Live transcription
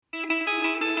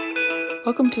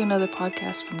Welcome to another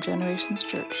podcast from Generations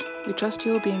Church. We trust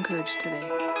you will be encouraged today.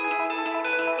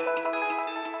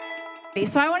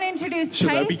 So I want to introduce Should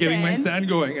Tyson. I be getting my stand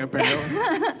going,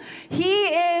 apparently? He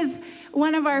is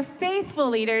one of our faithful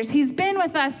leaders. He's been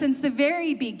with us since the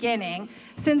very beginning,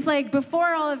 since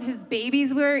before all of his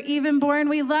babies were even born.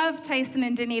 We love Tyson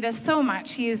and Danita so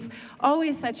much. He's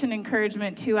always such an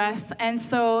encouragement to us, and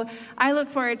so I look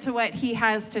forward to what he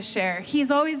has to share. He's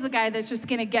always the guy that's just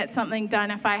going to get something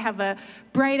done. If I have a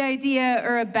bright idea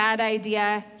or a bad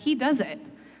idea, he does it.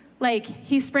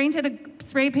 He spray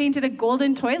painted a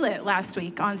golden toilet last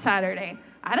week on Saturday.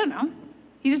 I don't know.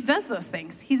 He just does those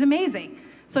things. He's amazing.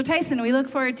 So Tyson, we look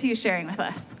forward to you sharing with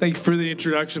us. Thank you for the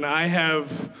introduction.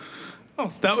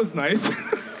 Oh, that was nice.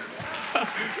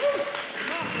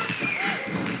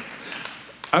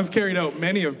 I've carried out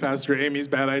many of Pastor Amy's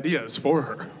bad ideas for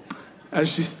her,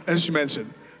 as she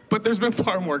mentioned. But there's been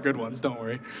far more good ones, don't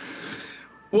worry.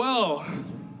 Well,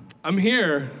 I'm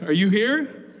here. Are you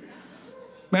here?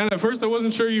 Man, at first I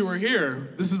wasn't sure you were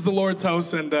here. This is the Lord's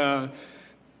house, and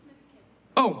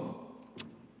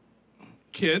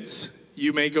kids,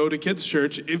 you may go to kids'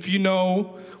 church. If you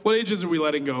know, what ages are we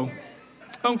letting go?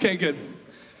 Okay, good.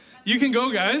 You can go,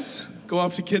 guys. Go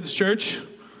off to kids' church.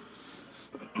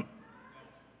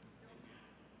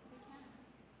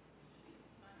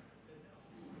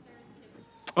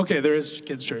 Okay, there is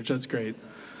kids' church. That's great.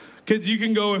 Kids, you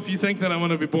can go if you think that I'm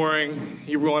going to be boring.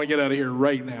 You want to get out of here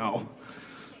right now.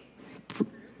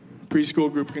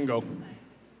 Preschool group can go.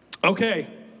 Okay.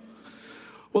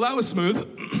 Well, that was smooth.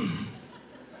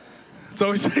 It's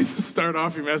always nice to start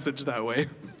off your message that way.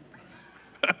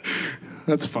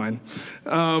 That's fine.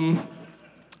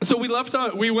 So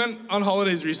we went on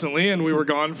holidays recently, and we were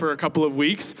gone for a couple of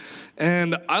weeks.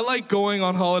 And I like going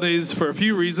on holidays for a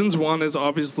few reasons. One is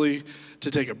obviously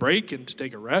to take a break and to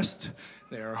take a rest.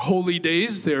 They are holy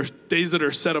days. They are days that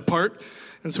are set apart.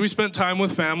 And so we spent time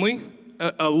with family,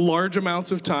 a large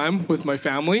amounts of time with my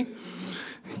family,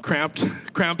 cramped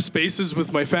spaces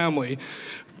with my family.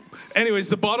 Anyways,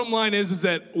 the bottom line is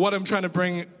that what I'm trying to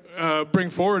bring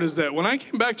forward is that when I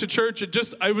came back to church,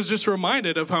 I was just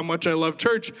reminded of how much I love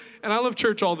church, and I love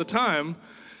church all the time.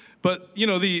 But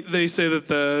they say that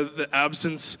the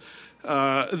absence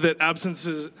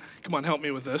is, come on, help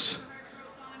me with this,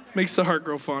 makes the heart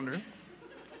grow fonder,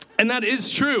 and that is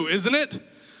true, isn't it?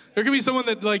 There can be someone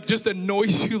that just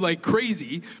annoys you like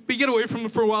crazy, but you get away from them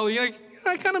for a while, you're like,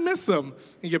 I kind of miss them.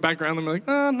 You get back around them, you're like,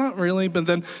 not really, but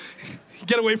then you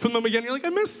get away from them again, you're like, I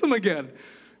miss them again.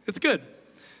 It's good.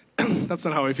 That's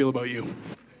not how I feel about you.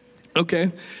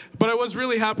 Okay, but I was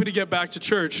really happy to get back to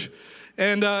church.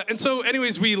 And so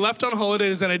anyways, we left on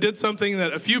holidays, and I did something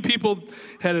that a few people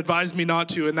had advised me not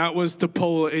to, and that was to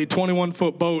pull a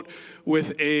 21-foot boat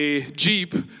with a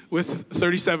Jeep with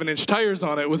 37-inch tires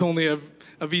on it with only a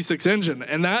V6 engine,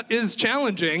 and that is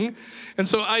challenging. And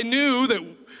so I knew that,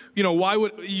 why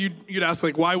would you'd ask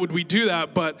why would we do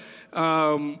that? But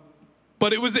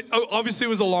it was obviously it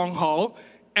was a long haul,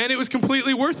 and it was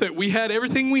completely worth it. We had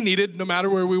everything we needed no matter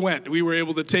where we went. We were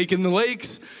able to take in the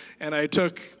lakes, and I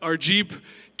took our Jeep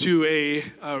to a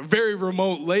very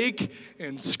remote lake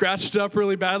and scratched it up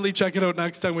really badly. Check it out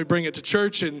next time we bring it to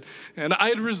church. And I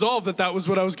had resolved that was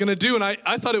what I was going to do, and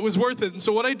I thought it was worth it. And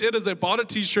so what I did is I bought a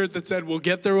T-shirt that said, "We'll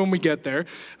get there when we get there."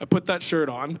 I put that shirt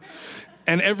on,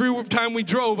 and every time we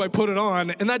drove, I put it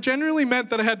on, and that generally meant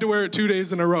that I had to wear it 2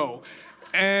 days in a row.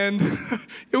 And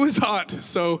it was hot,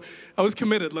 so I was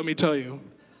committed, let me tell you.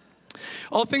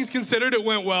 All things considered, it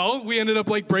went well. We ended up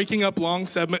breaking up long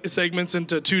segments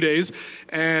into 2 days,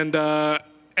 and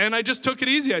I just took it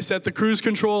easy. I set the cruise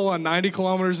control on 90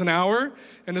 kilometers an hour,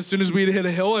 and as soon as we'd hit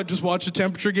a hill, I'd just watch the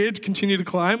temperature gauge continue to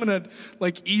climb, and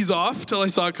I'd ease off till I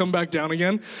saw it come back down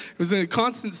again. It was in a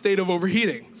constant state of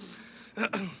overheating.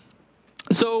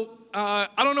 So I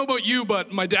don't know about you,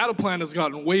 but my data plan has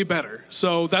gotten way better,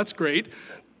 so that's great.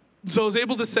 So I was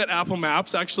able to set Apple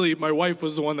Maps. Actually, my wife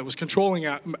was the one that was controlling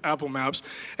Apple Maps.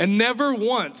 And never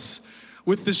once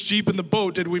with this Jeep and the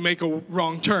boat did we make a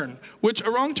wrong turn, which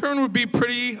a wrong turn would be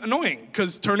pretty annoying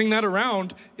because turning that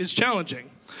around is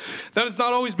challenging. That has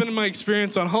not always been my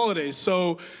experience on holidays.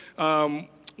 So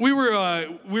we were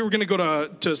going to go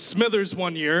to Smithers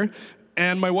one year,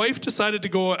 and my wife decided to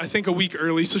go, I think, a week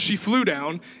early. So she flew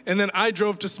down, and then I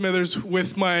drove to Smithers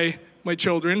with my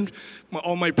children,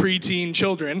 all my preteen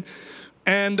children,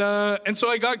 and so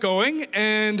I got going,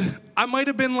 and I might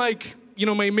have been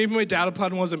maybe my data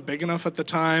plan wasn't big enough at the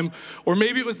time, or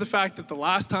maybe it was the fact that the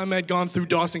last time I'd gone through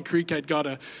Dawson Creek, I'd got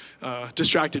a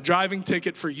distracted driving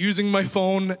ticket for using my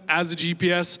phone as a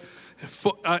GPS.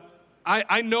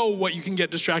 I know what you can get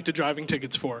distracted driving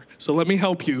tickets for. So let me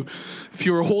help you. If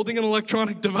you are holding an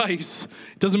electronic device,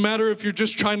 it doesn't matter if you're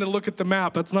just trying to look at the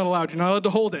map. That's not allowed. You're not allowed to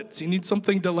hold it. So you need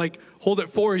something to like hold it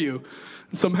for you.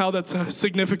 And somehow that's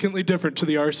significantly different to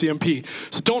the RCMP.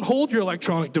 So don't hold your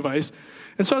electronic device.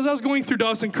 And so as I was going through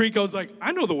Dawson Creek, I was like,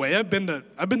 I know the way. I've been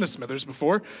to Smithers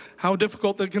before. How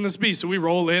difficult can this be? So we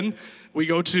roll in. We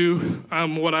go to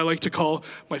what I like to call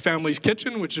my family's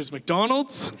kitchen, which is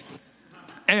McDonald's.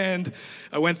 And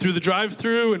I went through the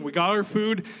drive-through, and we got our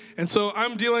food. And so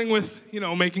I'm dealing with,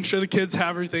 making sure the kids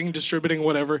have everything, distributing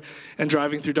whatever, and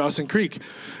driving through Dawson Creek.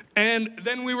 And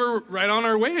then we were right on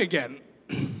our way again.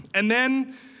 And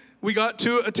then we got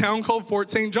to a town called Fort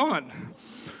St. John.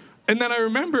 And then I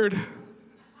remembered,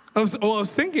 I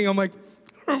was thinking, I'm like,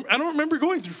 I don't remember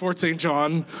going through Fort St.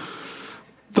 John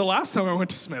the last time I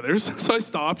went to Smithers. So I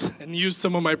stopped and used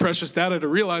some of my precious data to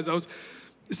realize I was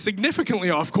significantly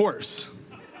off course.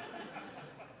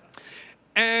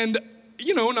 And,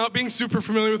 not being super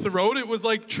familiar with the road, it was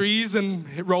like trees and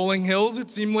rolling hills. It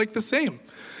seemed like the same.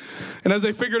 And as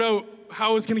I figured out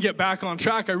how I was going to get back on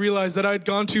track, I realized that I had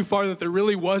gone too far, that there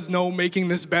really was no making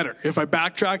this better. If I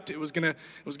backtracked, it was going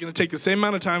to take the same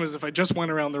amount of time as if I just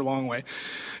went around the long way.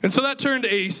 And so that turned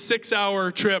a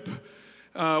 6-hour trip,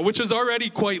 which is already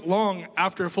quite long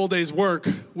after a full day's work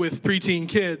with preteen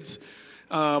kids.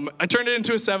 I turned it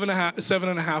into a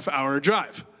 7.5 hour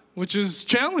drive, which is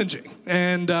challenging.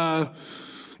 And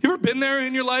you ever been there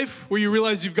in your life where you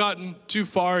realize you've gotten too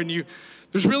far and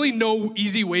there's really no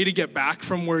easy way to get back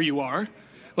from where you are?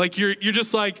 Like you're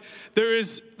just like,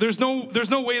 there's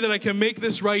no way that I can make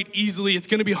this right easily. It's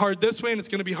going to be hard this way, and it's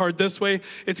going to be hard this way.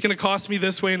 It's going to cost me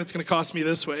this way, and it's going to cost me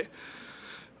this way.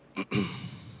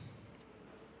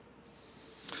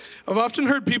 I've often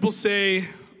heard people say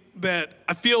that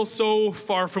I feel so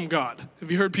far from God. Have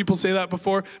you heard people say that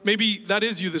before? Maybe that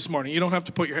is you this morning. You don't have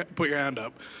to put your hand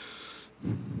up.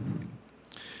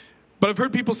 But I've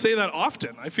heard people say that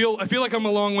often. I feel like I'm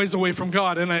a long ways away from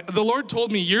God. And the Lord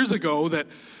told me years ago that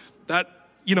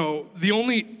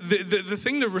the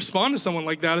thing to respond to someone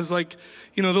like that is like,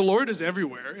 the Lord is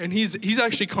everywhere, and He's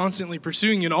actually constantly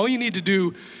pursuing you. And all you need to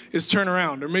do is turn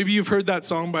around. Or maybe you've heard that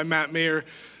song by Matt Mayer,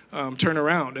 Turn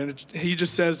Around. And he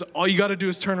just says, all you got to do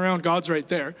is turn around. God's right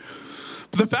there.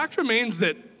 But the fact remains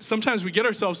that sometimes we get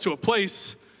ourselves to a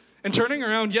place, and turning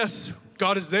around, yes,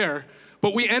 God is there,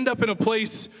 but we end up in a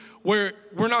place where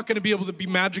we're not going to be able to be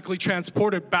magically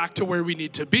transported back to where we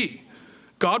need to be.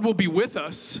 God will be with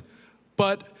us,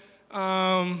 but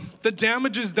the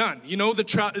damage is done.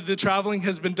 The traveling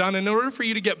has been done. In order for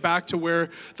you to get back to where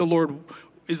the Lord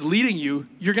is leading you,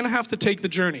 you're going to have to take the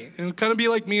journey. And it'll kind of be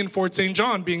like me in Fort St.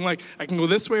 John being like, I can go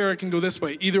this way or I can go this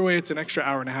way. Either way, it's an extra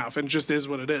hour and a half, and it just is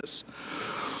what it is.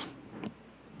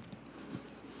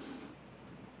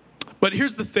 But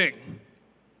here's the thing.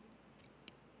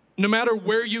 No matter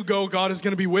where you go, God is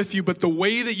going to be with you, but the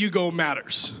way that you go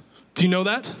matters. Do you know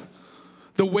that?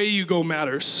 The way you go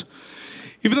matters.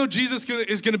 Even though Jesus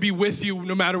is going to be with you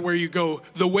no matter where you go,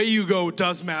 the way you go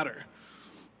does matter.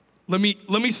 Let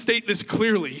me state this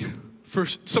clearly for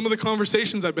some of the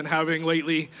conversations I've been having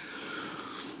lately.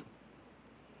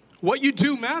 What you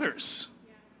do matters.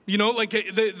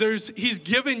 He's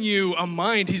given you a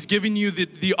mind. He's given you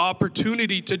the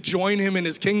opportunity to join Him in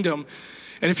His kingdom.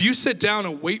 And if you sit down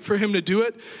and wait for Him to do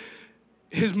it,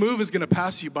 His move is going to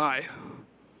pass you by.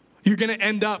 You're going to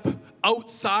end up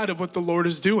outside of what the Lord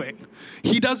is doing.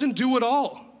 He doesn't do it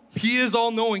all. He is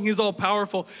all-knowing. He's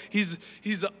all-powerful. He's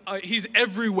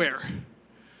everywhere.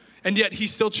 And yet He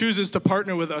still chooses to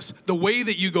partner with us. The way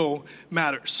that you go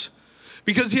matters.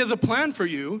 Because He has a plan for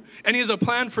you, and He has a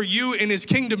plan for you in His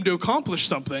kingdom to accomplish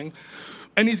something.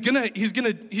 And He's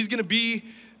gonna be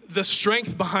the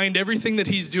strength behind everything that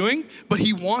He's doing, but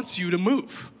He wants you to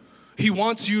move. He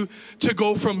wants you to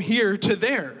go from here to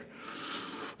there.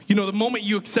 The moment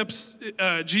you accept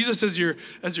Jesus as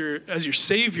your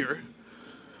Savior,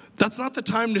 that's not the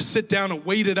time to sit down and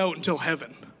wait it out until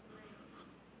heaven.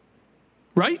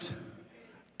 Right?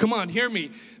 Come on, hear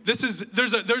me. There's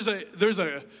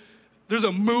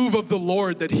a move of the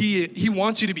Lord that He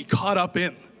wants you to be caught up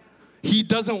in. He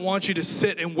doesn't want you to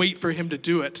sit and wait for Him to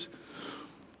do it.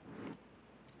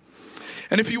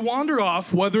 And if you wander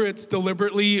off, whether it's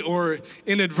deliberately or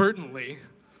inadvertently,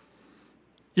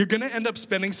 you're going to end up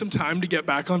spending some time to get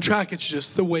back on track. It's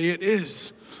just the way it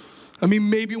is. I mean,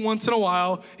 maybe once in a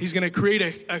while, He's going to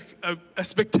create a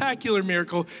spectacular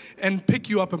miracle and pick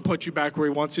you up and put you back where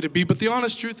He wants you to be. But the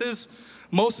honest truth is,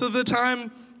 most of the time,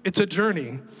 it's a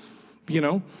journey,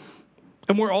 And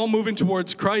we're all moving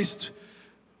towards Christ,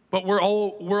 but we're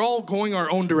all going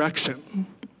our own direction.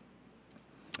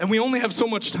 And we only have so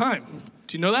much time.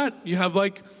 Do you know that? You have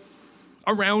like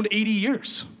around 80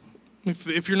 years.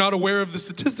 If you're not aware of the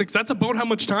statistics, that's about how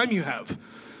much time you have.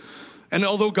 And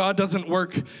although God doesn't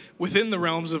work within the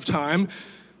realms of time,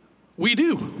 we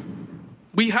do.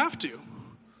 We have to.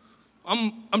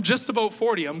 I'm just about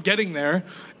 40. I'm getting there.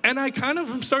 And I kind of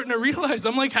am starting to realize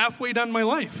I'm like halfway done my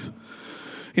life.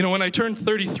 You know, when I turned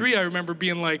 33, I remember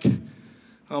being like,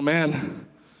 oh man,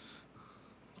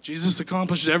 Jesus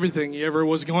accomplished everything he ever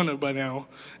was going to by now.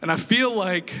 And I feel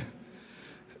like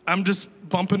I'm just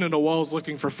bumping into walls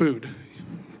looking for food.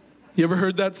 You ever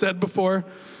heard that said before?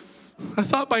 I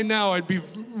thought by now I'd be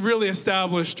really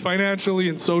established financially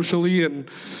and socially and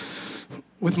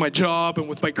with my job and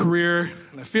with my career.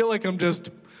 And I feel like I'm just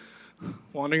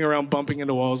wandering around bumping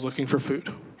into walls looking for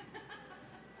food.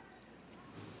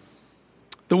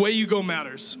 The way you go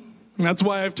matters. And that's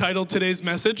why I've titled today's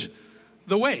message,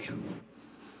 The Way.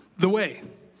 The Way.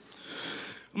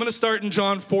 I'm going to start in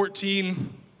John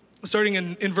 14, starting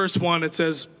in verse 1. It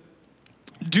says,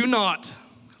 "Do not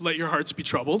let your hearts be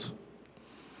troubled."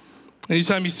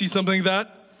 Anytime you see something like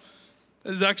that,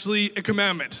 it is actually a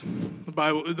commandment.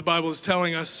 The Bible is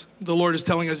telling us, the Lord is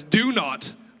telling us, do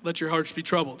not let your hearts be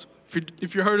troubled.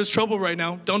 If your heart is troubled right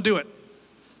now, don't do it.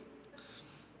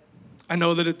 I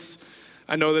know that it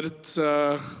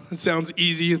sounds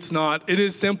easy. It's not. It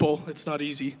is simple. It's not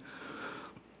easy.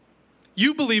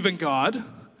 You believe in God.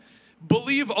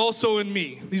 Believe also in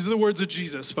me. These are the words of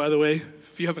Jesus, by the way,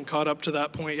 if you haven't caught up to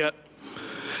that point yet.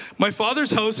 My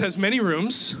Father's house has many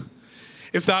rooms.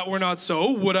 If that were not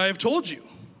so, would I have told you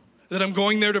that I'm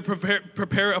going there to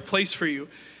prepare a place for you?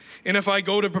 And if I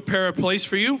go to prepare a place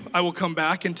for you, I will come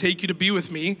back and take you to be with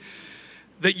me,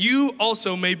 that you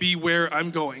also may be where I'm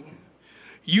going.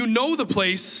 You know the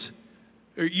place,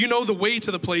 or you know the way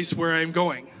to the place where I'm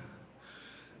going.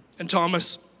 And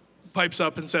Thomas pipes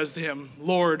up and says to him,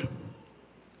 Lord,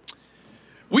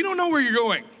 we don't know where you're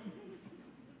going.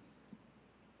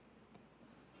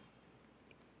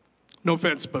 No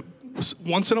offense, but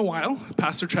once in a while,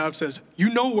 Pastor Trav says, you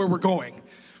know where we're going.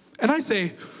 And I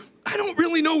say, I don't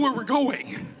really know where we're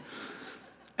going.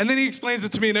 And then he explains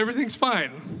it to me and everything's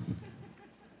fine.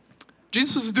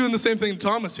 Jesus is doing the same thing to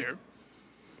Thomas here.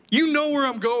 You know where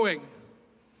I'm going.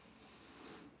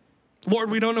 Lord,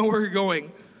 we don't know where you're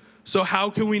going. So how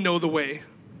can we know the way?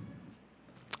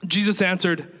 Jesus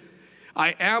answered,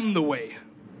 I am the way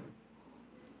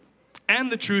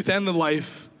and the truth and the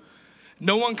life.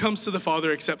 No one comes to the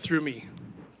Father except through me.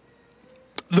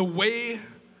 The way,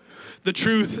 the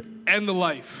truth, and the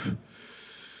life.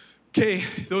 Okay,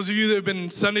 those of you that have been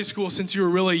in Sunday school since you were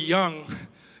really young,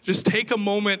 just take a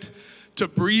moment to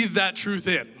breathe that truth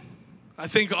in. I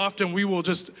think often we will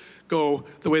just go,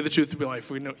 the way, the truth, the life.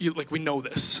 We know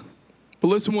this. But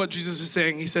listen to what Jesus is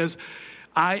saying. He says,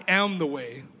 I am the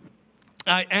way,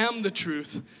 I am the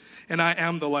truth, and I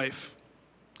am the life.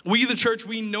 We, the church,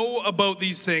 we know about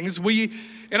these things.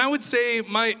 And I would say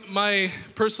my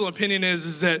personal opinion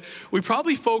is that we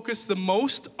probably focus the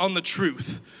most on the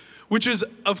truth, which is,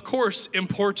 of course,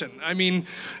 important. I mean,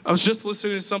 I was just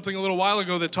listening to something a little while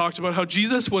ago that talked about how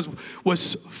Jesus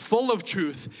was full of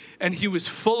truth and he was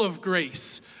full of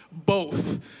grace,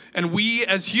 both. And we,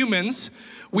 as humans,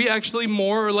 we actually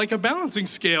more are like a balancing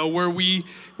scale where we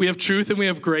have truth and we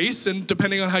have grace, and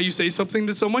depending on how you say something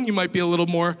to someone, you might be a little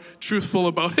more truthful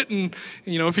about it, and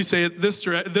you know, if you say it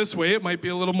this way, it might be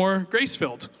a little more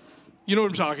grace-filled. You know what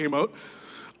I'm talking about.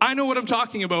 I know what I'm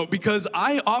talking about because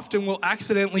I often will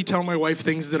accidentally tell my wife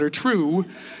things that are true,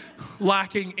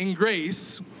 lacking in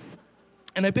grace,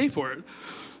 and I pay for it.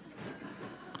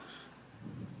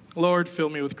 Lord, fill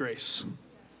me with grace.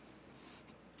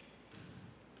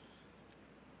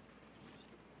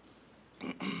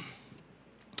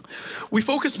 We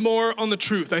focus more on the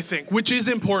truth, I think, which is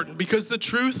important because the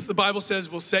truth, the Bible says,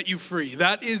 will set you free.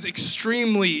 That is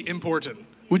extremely important.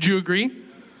 Would you agree?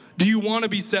 Do you want to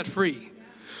be set free?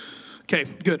 Okay,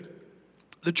 good.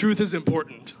 The truth is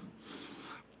important,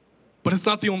 but it's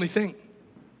not the only thing.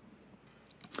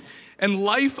 And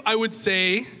life, I would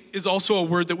say, is also a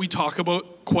word that we talk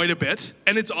about quite a bit,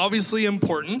 and it's obviously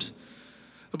important.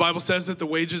 The Bible says that the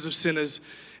wages of sin is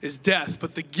death,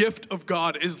 but the gift of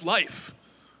God is life.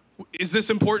 Is this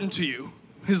important to you?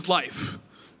 His life.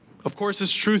 Of course,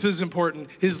 his truth is important.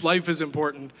 His life is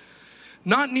important.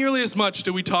 Not nearly as much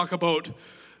do we talk about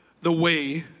the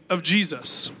way of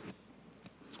Jesus.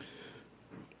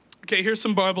 Okay, here's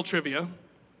some Bible trivia.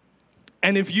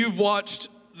 And if you've watched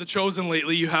The Chosen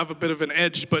lately, you have a bit of an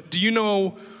edge. But do you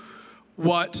know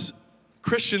what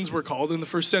Christians were called in the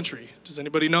first century? Does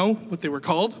anybody know what they were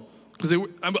called? Because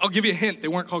I'll give you a hint. They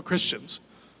weren't called Christians.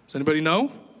 Does anybody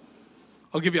know?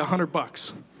 I'll give you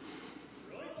 $100.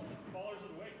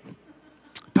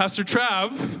 Pastor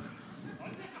Trav,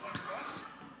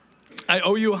 I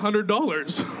owe you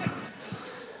 $100.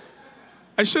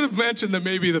 I should have mentioned that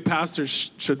maybe the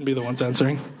pastors shouldn't be the ones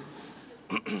answering.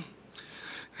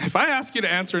 If I ask you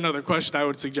to answer another question, I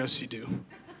would suggest you do.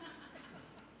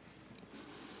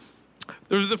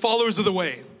 They're the followers of the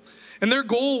way. And their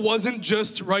goal wasn't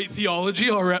just right theology,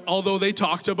 although they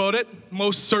talked about it,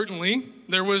 most certainly.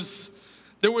 There was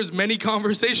many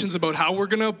conversations about how we're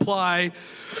going to apply,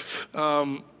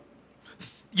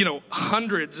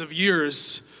 hundreds of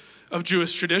years of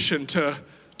Jewish tradition to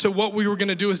what we were going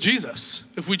to do with Jesus,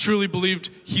 if we truly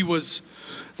believed he was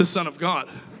the Son of God.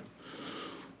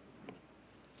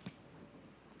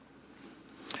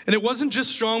 And it wasn't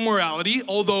just strong morality,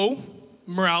 although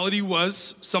morality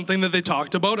was something that they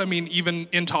talked about. I mean, even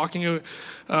in talking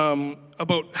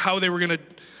about how they were going to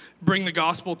bring the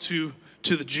gospel to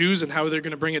the Jews and how they're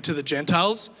going to bring it to the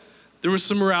Gentiles, there was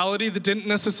some morality that didn't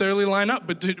necessarily line up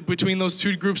between those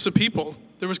two groups of people.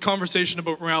 There was conversation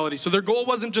about morality. So their goal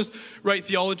wasn't just right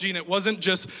theology, and it wasn't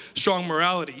just strong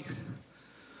morality.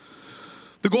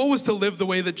 The goal was to live the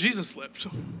way that Jesus lived.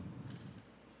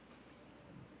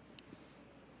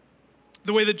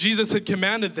 The way that Jesus had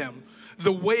commanded them.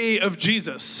 The way of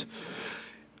Jesus.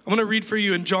 I'm going to read for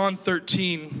you in John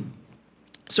 13,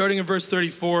 starting in verse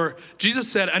 34. Jesus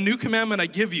said, "A new commandment I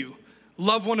give you,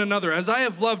 love one another. As I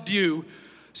have loved you,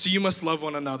 so you must love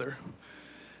one another.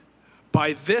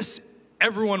 By this,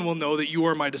 everyone will know that you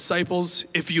are my disciples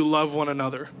if you love one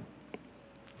another."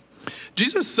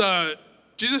 Jesus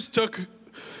took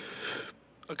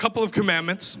a couple of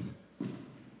commandments.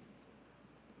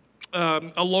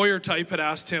 A lawyer type had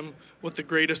asked him what the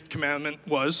greatest commandment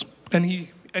was, and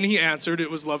he answered, it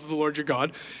was love the Lord your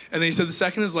God. And then he said, the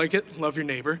second is like it, love your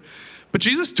neighbor. But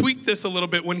Jesus tweaked this a little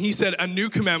bit when he said, a new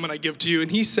commandment I give to you,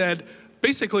 and he said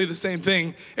basically the same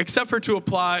thing, except for to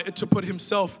put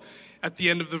himself at the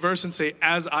end of the verse and say,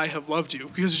 as I have loved you.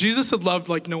 Because Jesus had loved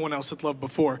like no one else had loved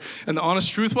before. And the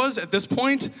honest truth was, at this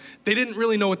point, they didn't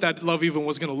really know what that love even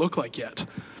was going to look like yet.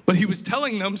 But he was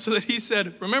telling them so that he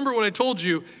said, remember what I told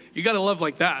you, you got to love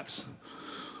like that.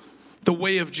 The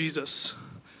way of Jesus.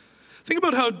 Think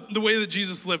about how the way that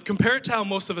Jesus lived. Compare it to how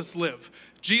most of us live.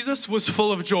 Jesus was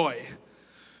full of joy.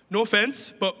 No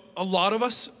offense, but a lot of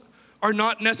us are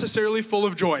not necessarily full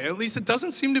of joy. At least it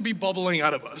doesn't seem to be bubbling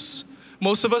out of us.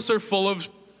 Most of us are full of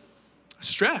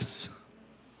stress.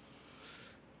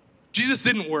 Jesus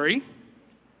didn't worry.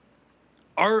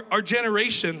 Our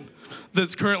generation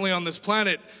that's currently on this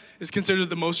planet is considered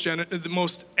the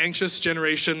most anxious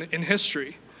generation in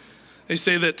history. They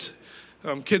say that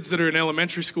kids that are in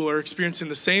elementary school are experiencing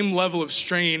the same level of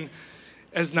strain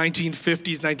as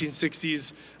 1950s,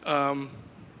 1960s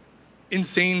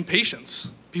insane patients,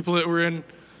 people that were in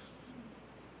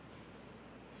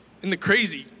the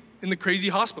crazy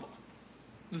hospital.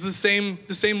 This is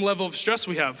the same level of stress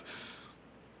we have.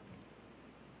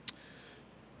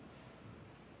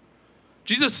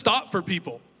 Jesus stopped for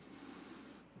people.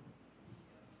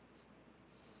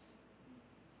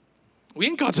 We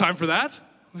ain't got time for that.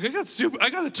 I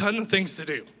got a ton of things to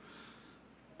do.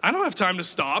 I don't have time to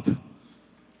stop.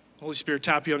 Holy Spirit,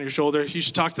 tap you on your shoulder. You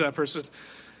should talk to that person.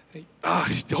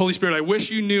 Holy Spirit, I wish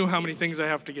you knew how many things I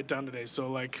have to get done today.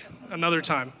 So another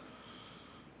time.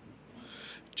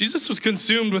 Jesus was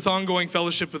consumed with ongoing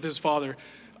fellowship with his Father.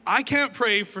 I can't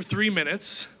pray for 3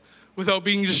 minutes without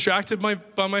being distracted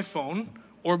by my phone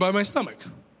or by my stomach.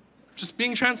 Just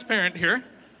being transparent here.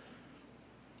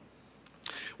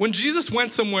 When Jesus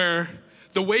went somewhere,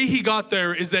 the way he got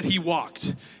there is that he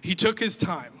walked. He took his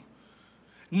time.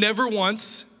 Never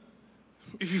once,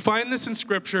 if you find this in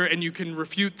Scripture and you can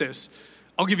refute this,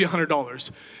 I'll give you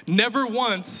 $100. Never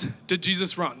once did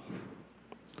Jesus run.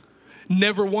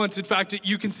 Never once. In fact,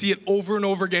 you can see it over and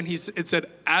over again. It said,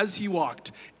 as he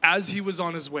walked, as he was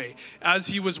on his way, as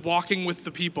he was walking with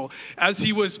the people, as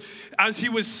he was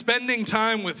spending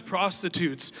time with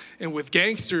prostitutes and with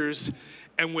gangsters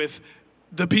and with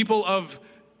the people of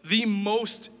the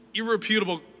most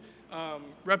irreputable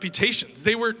reputations.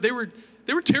 They were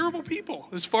terrible people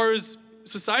as far as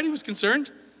society was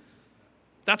concerned.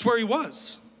 That's where he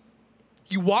was.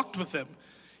 He walked with them.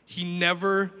 He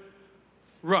never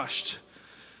rushed.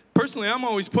 Personally, I'm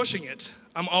always pushing it.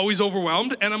 I'm always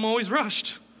overwhelmed, and I'm always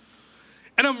rushed.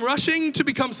 And I'm rushing to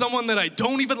become someone that I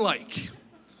don't even like. Do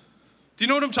you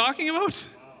know what I'm talking about?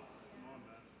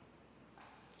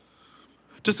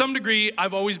 To some degree,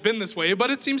 I've always been this way,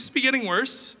 but it seems to be getting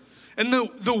worse. And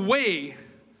the way,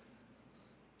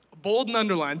 bold and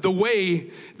underlined, the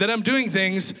way that I'm doing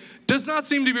things does not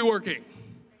seem to be working.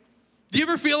 Do you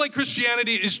ever feel like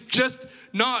Christianity is just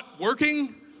not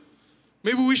working?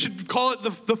 Maybe we should call it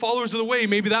the followers of the way.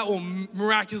 Maybe that will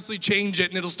miraculously change it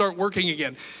and it'll start working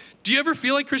again. Do you ever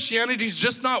feel like Christianity is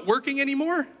just not working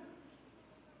anymore?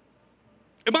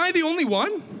 Am I the only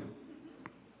one?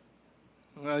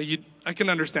 I can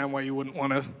understand why you wouldn't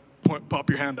want to pop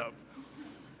your hand up.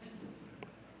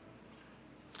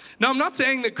 Now, I'm not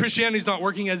saying that Christianity is not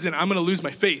working as in I'm going to lose my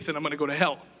faith and I'm going to go to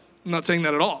hell. I'm not saying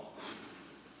that at all.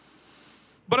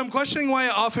 But I'm questioning why I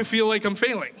often feel like I'm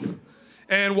failing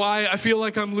and why I feel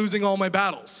like I'm losing all my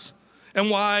battles and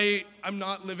why I'm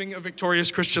not living a victorious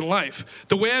Christian life.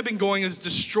 The way I've been going is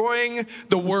destroying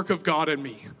the work of God in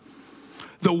me.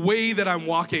 The way that I'm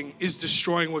walking is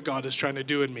destroying what God is trying to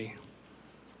do in me.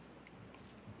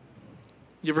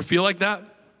 You ever feel like that?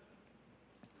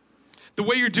 The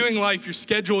way you're doing life, your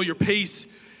schedule, your pace,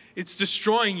 it's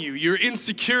destroying you. Your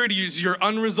insecurities, your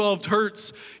unresolved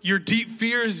hurts, your deep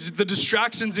fears, the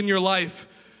distractions in your life,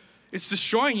 it's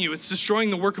destroying you. It's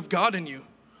destroying the work of God in you.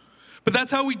 But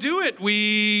that's how we do it.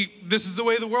 This is the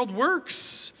way the world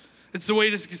works. It's the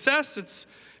way to success. It's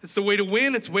the way to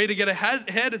win. It's the way to get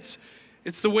ahead.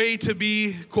 It's the way to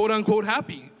be quote unquote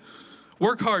happy.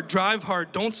 Work hard, drive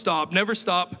hard, don't stop, never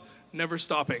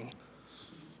stopping.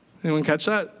 Anyone catch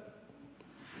that?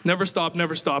 Never stop,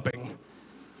 never stopping.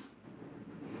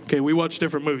 Okay, we watch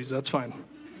different movies, that's fine.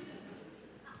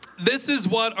 This is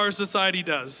what our society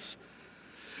does.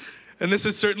 And this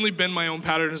has certainly been my own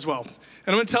pattern as well.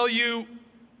 And I'm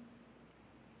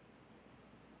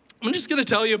just going to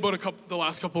tell you about the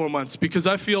last couple of months, because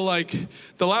I feel like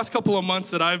the last couple of months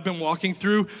that I've been walking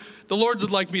through, the Lord would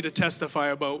like me to testify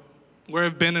about where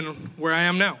I've been and where I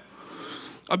am now.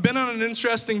 I've been on an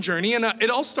interesting journey, and it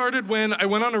all started when I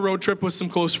went on a road trip with some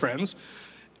close friends,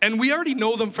 and we already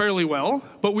know them fairly well,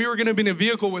 but we were going to be in a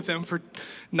vehicle with them for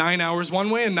 9 hours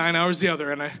one way and 9 hours the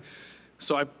other, and I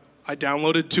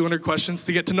downloaded 200 questions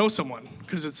to get to know someone,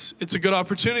 because it's a good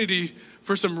opportunity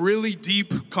for some really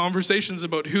deep conversations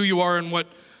about who you are and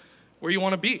where you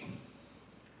want to be.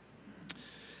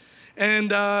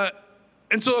 And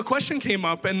so a question came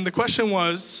up, and the question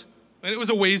was, and it was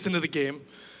a ways into the game,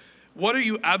 what are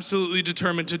you absolutely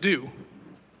determined to do?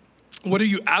 What are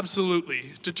you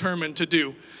absolutely determined to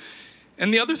do?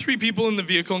 And the other 3 people in the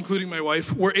vehicle, including my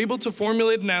wife, were able to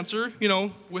formulate an answer,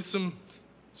 with some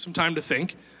time to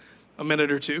think, a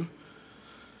minute or two.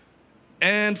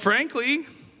 And frankly,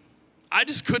 I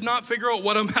just could not figure out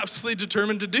what I'm absolutely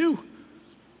determined to do.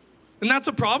 And that's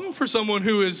a problem for someone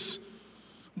who is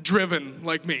driven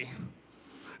like me.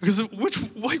 Because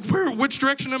which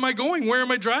direction am I going? Where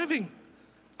am I driving?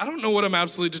 I don't know what I'm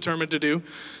absolutely determined to do.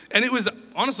 And it was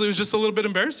just a little bit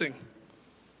embarrassing.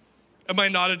 Am I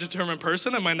not a determined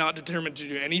person? Am I not determined to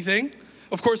do anything?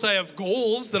 Of course, I have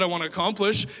goals that I want to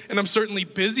accomplish, and I'm certainly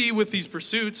busy with these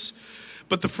pursuits.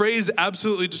 But the phrase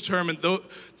absolutely determined,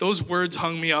 those words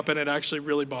hung me up, and it actually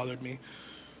really bothered me.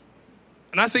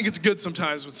 And I think it's good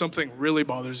sometimes when something really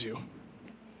bothers you,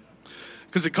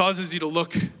 because it causes you to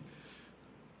look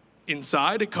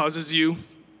inside. It causes you,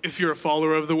 if you're a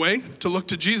follower of the way, to look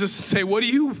to Jesus and say, what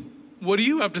do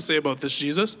you have to say about this,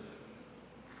 Jesus?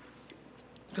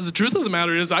 Because the truth of the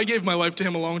matter is, I gave my life to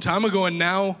him a long time ago, and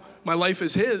now my life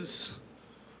is his.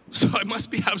 So I must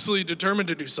be absolutely determined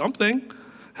to do something.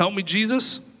 Help me,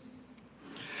 Jesus.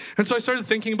 And so I started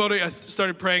thinking about it. I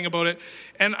started praying about it.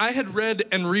 And I had read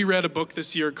and reread a book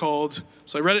this year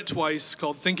so I read it twice,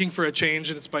 called Thinking for a Change,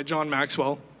 and it's by John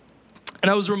Maxwell. And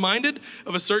I was reminded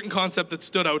of a certain concept that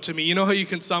stood out to me. You know how you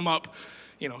can sum up,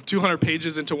 200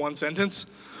 pages into one sentence?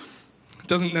 It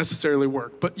doesn't necessarily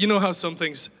work, but you know how some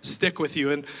things stick with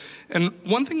you. And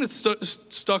one thing that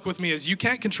stuck with me is you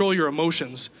can't control your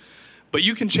emotions, but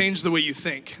you can change the way you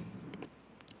think.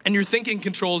 And your thinking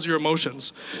controls your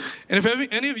emotions. And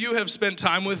if any of you have spent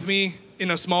time with me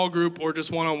in a small group or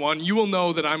just one-on-one, you will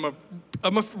know that I'm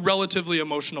a relatively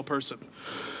emotional person.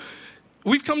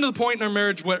 We've come to the point in our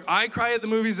marriage where I cry at the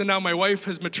movies, and now my wife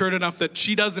has matured enough that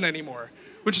she doesn't anymore,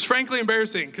 which is frankly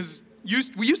embarrassing, because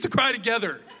we used to cry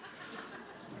together.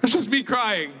 It's just me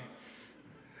crying.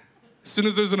 As soon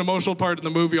as there's an emotional part in the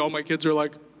movie, all my kids are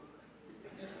like,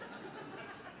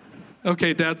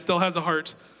 okay, Dad still has a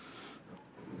heart.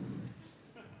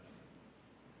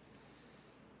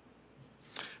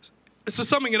 So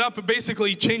summing it up,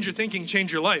 basically change your thinking,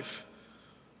 change your life.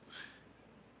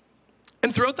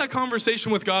 And throughout that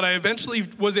conversation with God, I eventually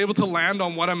was able to land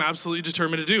on what I'm absolutely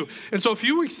determined to do. And so a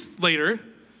few weeks later,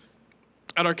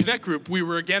 at our Connect group, we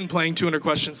were again playing 200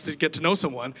 questions to get to know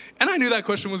someone. And I knew that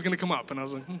question was going to come up. And I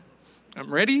was like,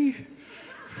 I'm ready.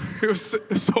 It was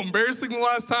so embarrassing the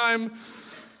last time.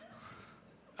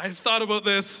 I've thought about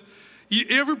this. You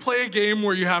ever play a game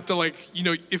where you have to, like, you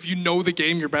know, if you know the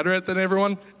game, you're better at than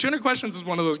everyone? 200 Questions is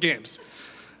one of those games.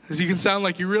 Because you can sound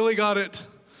like you really got it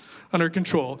under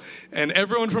control. And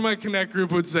everyone from my Connect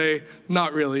group would say,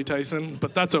 not really, Tyson,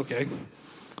 but that's okay.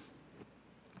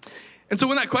 And so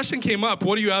when that question came up,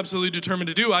 what are you absolutely determined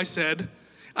to do? I said,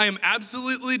 I am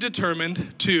absolutely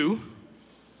determined to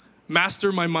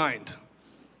master my mind.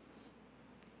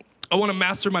 I want to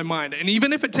master my mind. And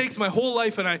even if it takes my whole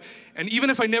life and even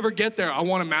if I never get there, I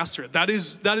want to master it. That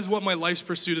is what my life's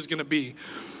pursuit is going to be.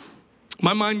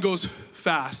 My mind goes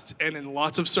fast and in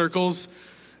lots of circles,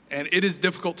 and it is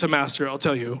difficult to master, I'll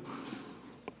tell you.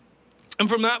 And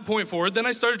from that point forward, then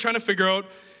I started trying to figure out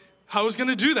how I was going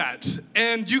to do that.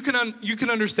 And you can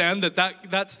understand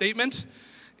that statement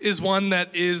is one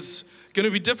that is going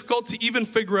to be difficult to even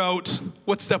figure out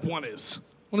what step one is.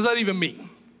 What does that even mean?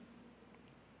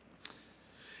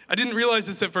 I didn't realize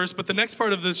this at first, but the next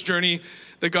part of this journey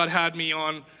that God had me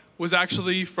on was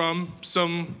actually from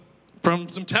some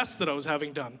tests that I was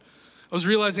having done. I was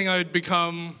realizing I had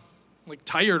become like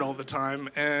tired all the time,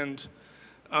 and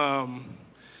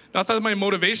not that my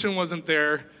motivation wasn't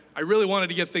there. I really wanted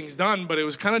to get things done, but it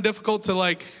was kind of difficult to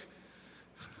like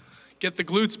get the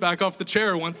glutes back off the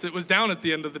chair once it was down at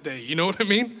the end of the day. You know what I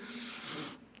mean?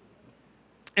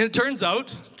 And it turns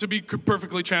out, to be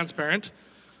perfectly transparent,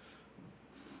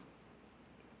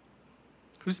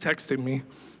 who's texting me?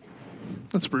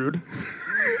 That's rude.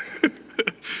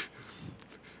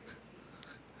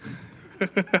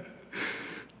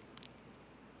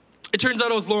 It turns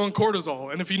out I was low on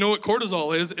cortisol, and if you know what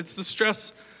cortisol is, it's the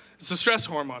stress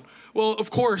hormone. Well, of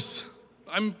course,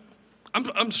 I'm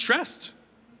stressed.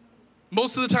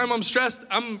 Most of the time I'm stressed.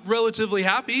 I'm relatively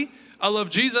happy. I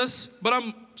love Jesus, but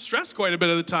I'm stressed quite a bit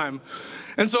of the time.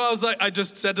 And so I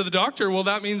just said to the doctor, well,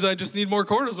 that means I just need more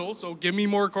cortisol, so give me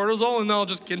more cortisol and I'll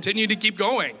just continue to keep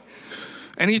going.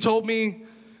 And he told me,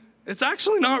 it's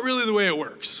actually not really the way it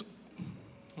works.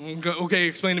 Okay,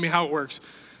 explain to me how it works.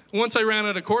 Once I ran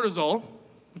out of cortisol,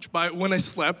 when I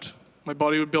slept, my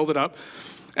body would build it up,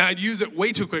 and I'd use it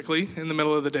way too quickly in the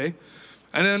middle of the day.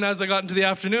 And then as I got into the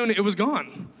afternoon, it was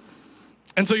gone.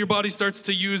 And so your body starts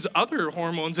to use other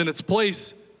hormones in its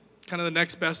place, kind of the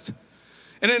next best.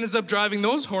 And it ends up driving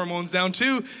those hormones down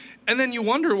too. And then you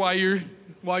wonder why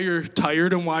you're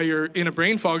tired and why you're in a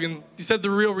brain fog. And he said the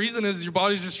real reason is your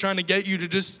body's just trying to get you to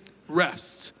just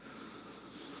rest.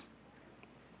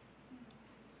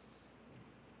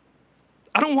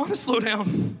 I don't want to slow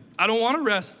down. I don't want to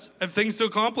rest. I have things to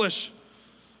accomplish.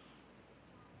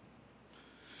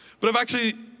 But I've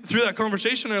actually, through that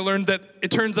conversation, I learned that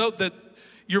it turns out that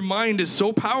your mind is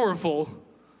so powerful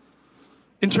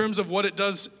in terms of what it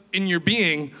does in your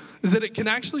being, is that it can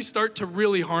actually start to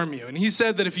really harm you. And he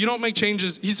said that if you don't make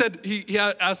changes, he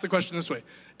asked the question this way,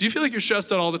 do you feel like you're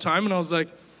stressed out all the time? And I was like,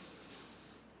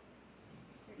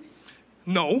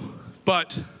 no,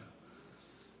 but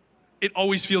it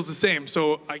always feels the same,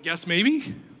 so I guess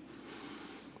maybe?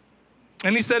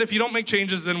 And he said if you don't make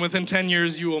changes, then within 10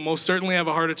 years, you will most certainly have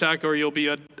a heart attack or you'll be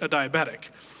a diabetic.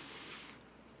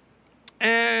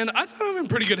 And I thought I'm in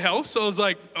pretty good health, so I was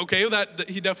like, okay, that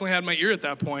he definitely had my ear at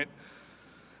that point.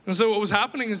 And so what was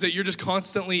happening is that you're just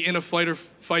constantly in a flight or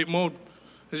fight mode.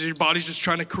 As your body's just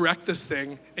trying to correct this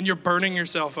thing, and you're burning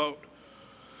yourself out.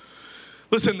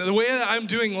 Listen, the way that I'm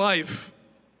doing life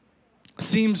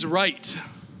seems right,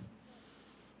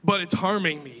 but it's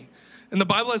harming me. And the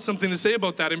Bible has something to say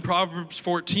about that. In Proverbs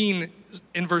 14,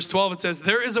 in verse 12, it says,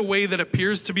 there is a way that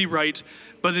appears to be right,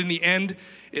 but in the end,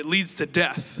 it leads to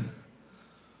death.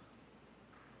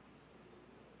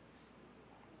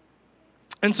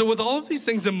 And so with all of these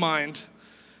things in mind,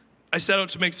 I set out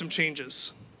to make some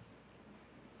changes.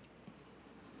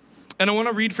 And I want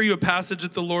to read for you a passage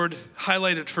that the Lord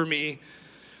highlighted for me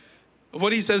of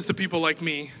what he says to people like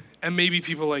me and maybe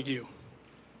people like you.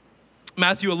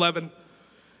 Matthew 11,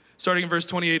 starting in verse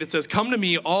 28, it says, come to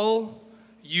me, all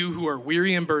you who are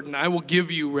weary and burdened, I will give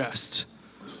you rest.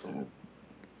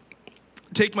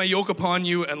 Take my yoke upon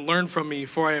you and learn from me,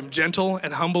 for I am gentle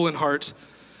and humble in heart,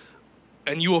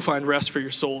 and you will find rest for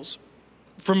your souls.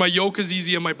 For my yoke is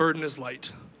easy and my burden is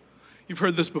light. You've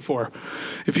heard this before.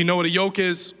 If you know what a yoke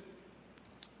is,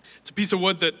 it's a piece of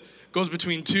wood that goes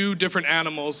between two different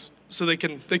animals so they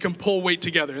can pull weight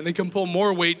together, and they can pull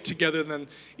more weight together than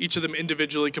each of them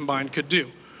individually combined could do.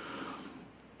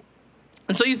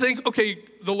 And so you think, okay,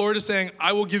 the Lord is saying,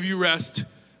 I will give you rest,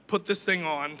 put this thing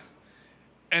on,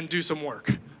 and do some work.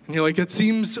 And you're like, it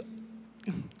seems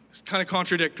kind of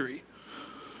contradictory.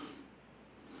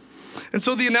 And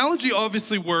so the analogy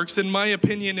obviously works, and my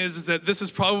opinion is that this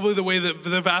is probably the way that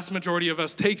the vast majority of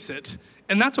us takes it.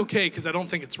 And that's okay, because I don't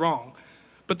think it's wrong.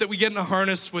 but that we get in a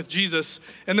harness with Jesus,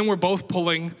 and then we're both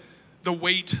pulling the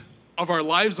weight of our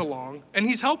lives along, and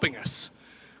he's helping us,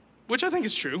 which I think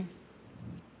is true.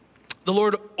 The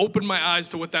Lord opened my eyes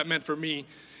to what that meant for me.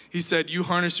 He said, you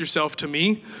harness yourself to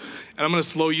me, and I'm going to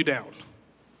slow you down.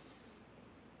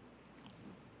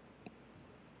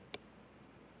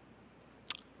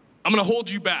 I'm going to hold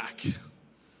you back. It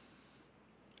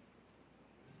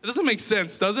doesn't make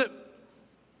sense, does it?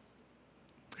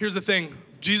 Here's the thing.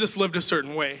 Jesus lived a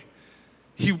certain way.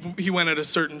 He went at a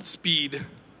certain speed.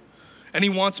 And he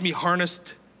wants me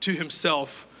harnessed to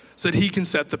himself so that he can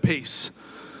set the pace.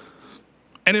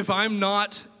 And if I'm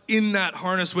not in that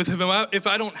harness with him, if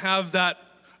I don't have that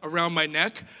around my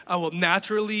neck, I will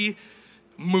naturally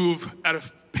move at a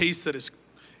pace that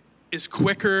is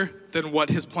quicker than what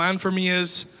his plan for me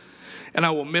is. And I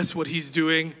will miss what he's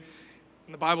doing.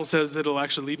 And the Bible says that it'll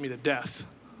actually lead me to death.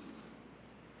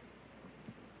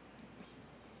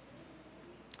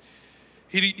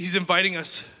 He's inviting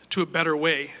us to a better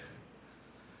way,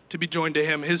 to be joined to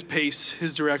him, his pace,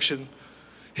 his direction,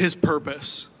 his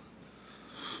purpose.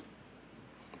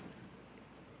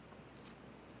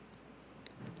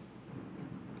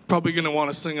 Probably going to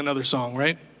want to sing another song,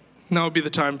 right? Now would be the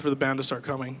time for the band to start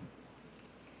coming.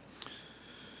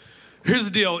 Here's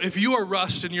the deal. If you are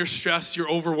rushed and you're stressed,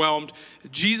 you're overwhelmed,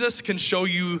 Jesus can show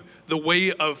you the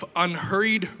way of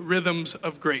unhurried rhythms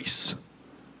of grace.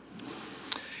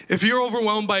 If you're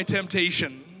overwhelmed by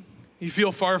temptation, you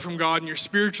feel far from God, and you're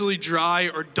spiritually dry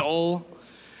or dull,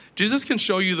 Jesus can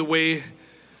show you the way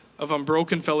of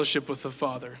unbroken fellowship with the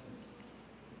Father.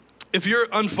 If you're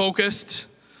unfocused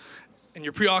and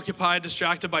you're preoccupied,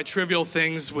 distracted by trivial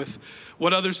things with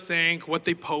what others think, what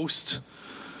they post,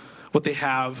 what they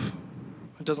have,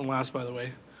 it doesn't last, by the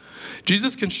way.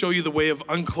 Jesus can show you the way of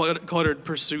uncluttered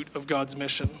pursuit of God's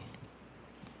mission.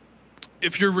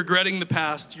 If you're regretting the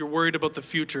past, you're worried about the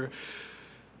future,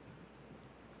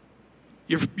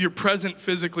 you're present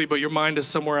physically, but your mind is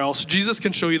somewhere else, Jesus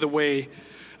can show you the way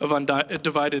of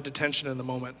undivided attention in the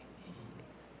moment.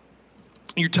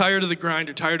 You're tired of the grind,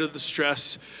 you're tired of the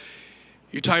stress,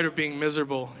 you're tired of being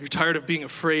miserable, you're tired of being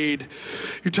afraid,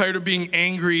 you're tired of being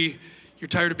angry, you're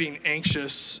tired of being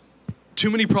anxious.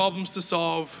 Too many problems to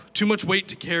solve, too much weight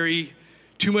to carry,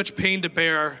 too much pain to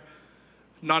bear,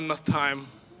 not enough time.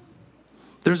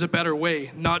 There's a better way,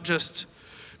 not just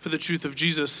for the truth of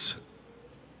Jesus,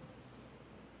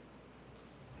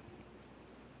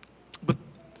 but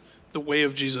the way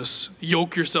of Jesus.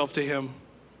 Yoke yourself to him.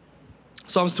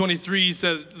 Psalms 23, he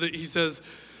says,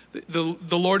 the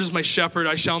Lord is my shepherd,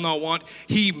 I shall not want.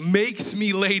 He makes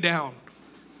me lay down.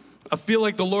 I feel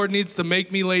like the Lord needs to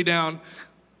make me lay down.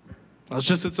 I was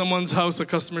just at someone's house, a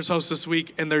customer's house this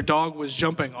week, and their dog was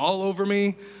jumping all over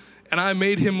me, and I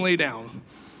made him lay down.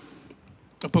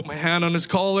 I put my hand on his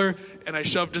collar, and I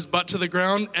shoved his butt to the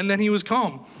ground, and then he was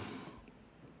calm.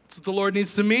 That's what the Lord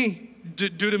needs to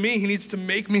do to me. He needs to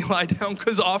make me lie down,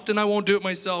 because often I won't do it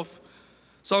myself.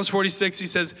 Psalms 46, he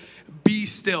says, be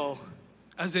still,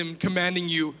 as in commanding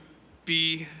you,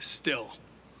 be still.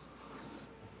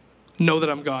 Know that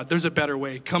I'm God. There's a better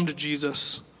way. Come to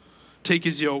Jesus. Take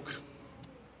his yoke.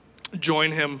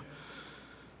 Join him.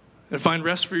 And find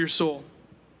rest for your soul.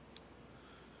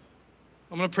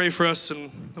 I'm going to pray for us, and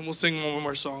we'll sing one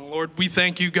more song. Lord, we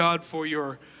thank you, God, for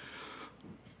your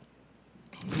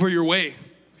way. We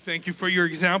thank you for your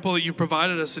example that you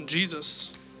provided us in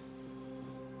Jesus.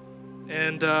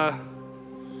 And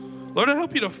Lord, I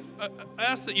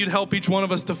ask that you'd help each one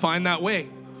of us to find that way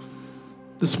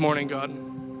this morning, God.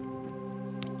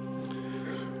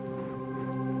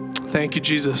 Thank you,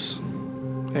 Jesus.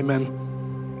 Amen.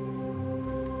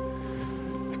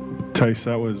 Tice,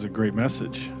 that was a great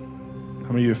message.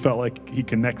 How many of you felt like he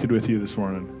connected with you this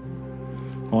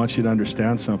morning? I want you to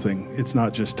understand something. It's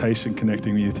not just Tyson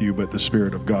connecting with you, but the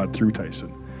Spirit of God through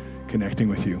Tyson connecting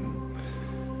with you.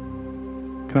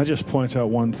 Can I just point out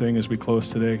one thing as we close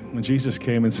today? When Jesus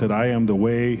came and said, I am the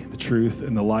way, the truth,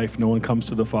 and the life, no one comes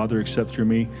to the Father except through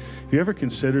me. Have you ever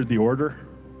considered the order?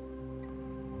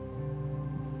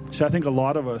 See, I think a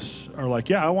lot of us are like,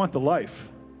 yeah, I want the life.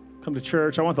 Come to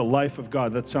church, I want the life of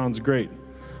God. That sounds great.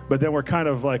 But then we're kind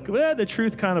of like, the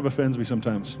truth kind of offends me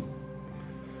sometimes.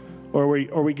 Or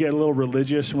we get a little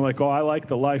religious and we're like, oh, I like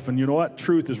the life. And you know what?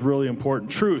 Truth is really important.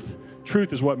 Truth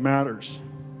is what matters.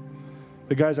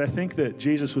 But guys, I think that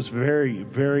Jesus was very,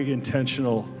 very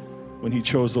intentional when he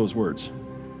chose those words.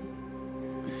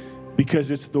 Because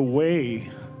it's the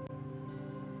way,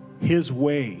 his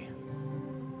way,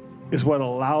 is what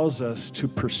allows us to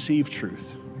perceive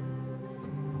truth.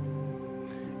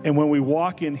 And when we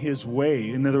walk in his way,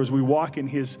 in other words, we walk in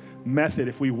his method,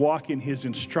 if we walk in his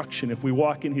instruction, if we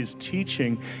walk in his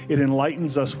teaching, it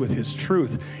enlightens us with his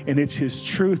truth. And it's his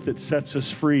truth that sets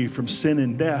us free from sin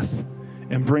and death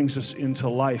and brings us into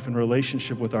life and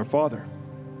relationship with our Father.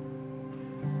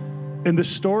 And the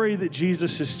story that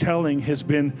Jesus is telling has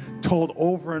been told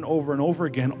over and over and over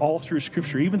again all through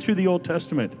Scripture, even through the Old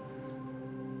Testament,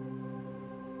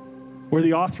 where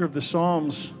the author of the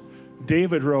Psalms,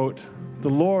 David, wrote, "The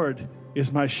Lord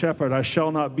is my shepherd, I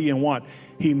shall not be in want.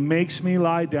 He makes me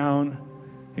lie down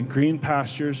in green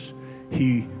pastures.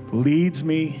 He leads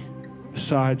me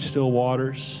beside still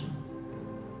waters."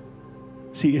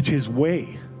 See, it's his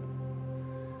way.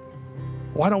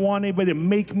 Well, I don't want anybody to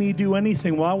make me do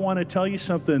anything. Well, I want to tell you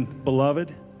something,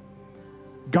 beloved.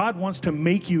 God wants to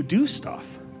make you do stuff.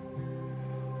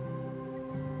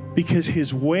 Because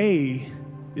his way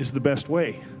is the best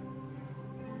way.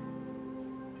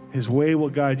 His way will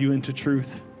guide you into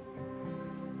truth.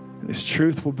 And his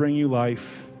truth will bring you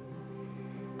life.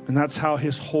 And that's how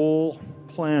his whole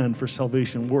plan for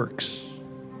salvation works.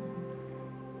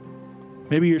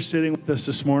 Maybe you're sitting with us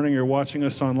this morning or watching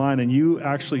us online and you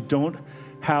actually don't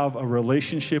have a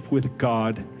relationship with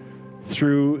God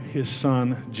through his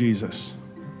son, Jesus.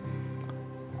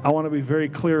 I want to be very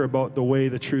clear about the way,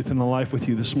 the truth, and the life with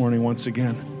you this morning once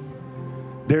again.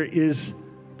 There is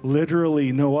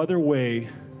literally no other way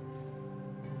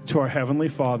to our Heavenly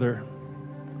Father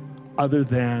other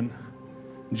than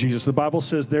Jesus. The Bible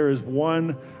says there is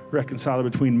one reconciler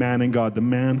between man and God, the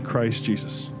man Christ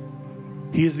Jesus.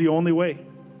 He is the only way.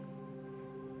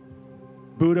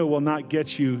 Buddha will not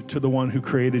get you to the one who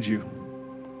created you.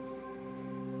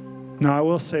 Now, I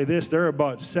will say this, there are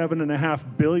about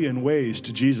 7.5 billion ways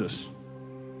to Jesus.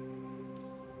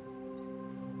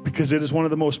 Because it is one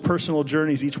of the most personal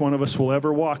journeys each one of us will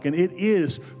ever walk. And it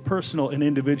is personal and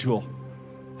individual,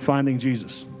 finding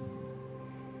Jesus.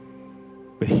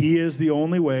 But he is the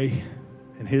only way,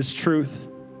 and his truth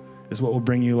is what will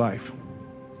bring you life.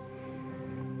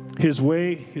 His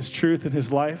way, his truth, and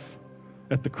his life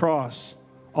at the cross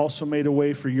also made a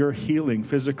way for your healing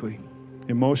physically,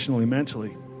 emotionally,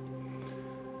 mentally.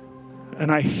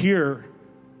 And I hear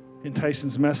in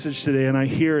Tyson's message today, and I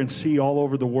hear and see all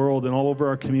over the world and all over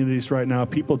our communities right now,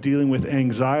 people dealing with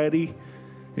anxiety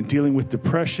and dealing with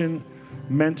depression,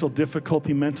 mental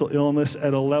difficulty, mental illness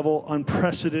at a level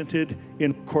unprecedented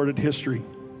in recorded history.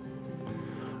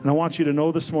 And I want you to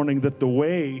know this morning that the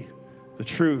way, the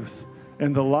truth,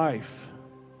 and the life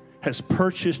has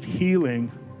purchased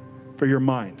healing for your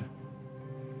mind.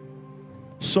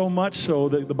 So much so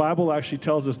that the Bible actually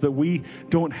tells us that we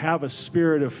don't have a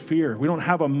spirit of fear. We don't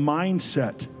have a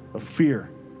mindset of fear,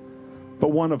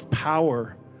 but one of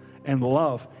power and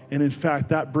love. And in fact,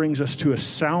 that brings us to a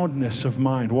soundness of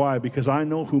mind. Why? Because I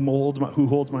know who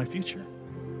holds my future.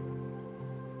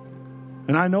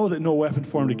 And I know that no weapon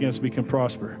formed against me can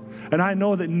prosper. And I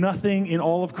know that nothing in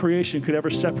all of creation could ever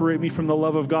separate me from the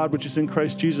love of God, which is in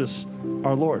Christ Jesus,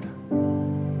 our Lord.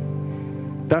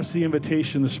 That's the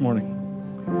invitation this morning.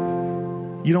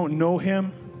 You don't know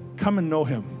him? Come and know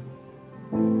him.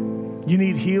 You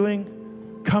need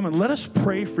healing? Come and let us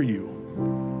pray for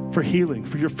you, for healing,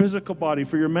 for your physical body,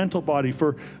 for your mental body,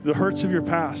 for the hurts of your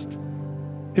past.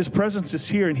 His presence is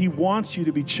here, and he wants you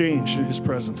to be changed in his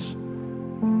presence.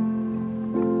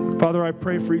 Father, I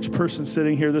pray for each person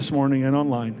sitting here this morning and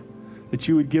online that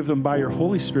you would give them by your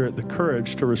Holy Spirit the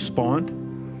courage to respond.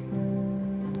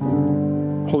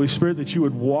 Holy Spirit, that you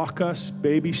would walk us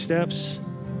baby steps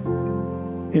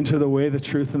into the way, the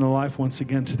truth, and the life once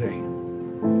again today.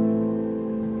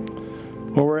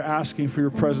 Lord, we're asking for your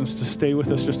presence to stay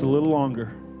with us just a little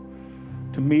longer,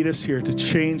 to meet us here, to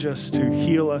change us, to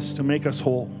heal us, to make us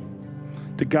whole,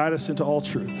 to guide us into all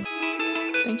truth.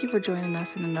 Thank you for joining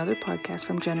us in another podcast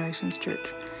from Generations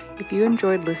Church. If you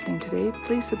enjoyed listening today,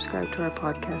 please subscribe to our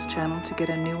podcast channel to get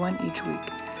a new one each week.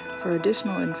 For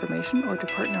additional information or to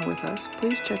partner with us,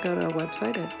 please check out our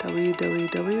website at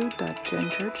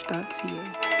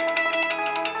www.genchurch.ca.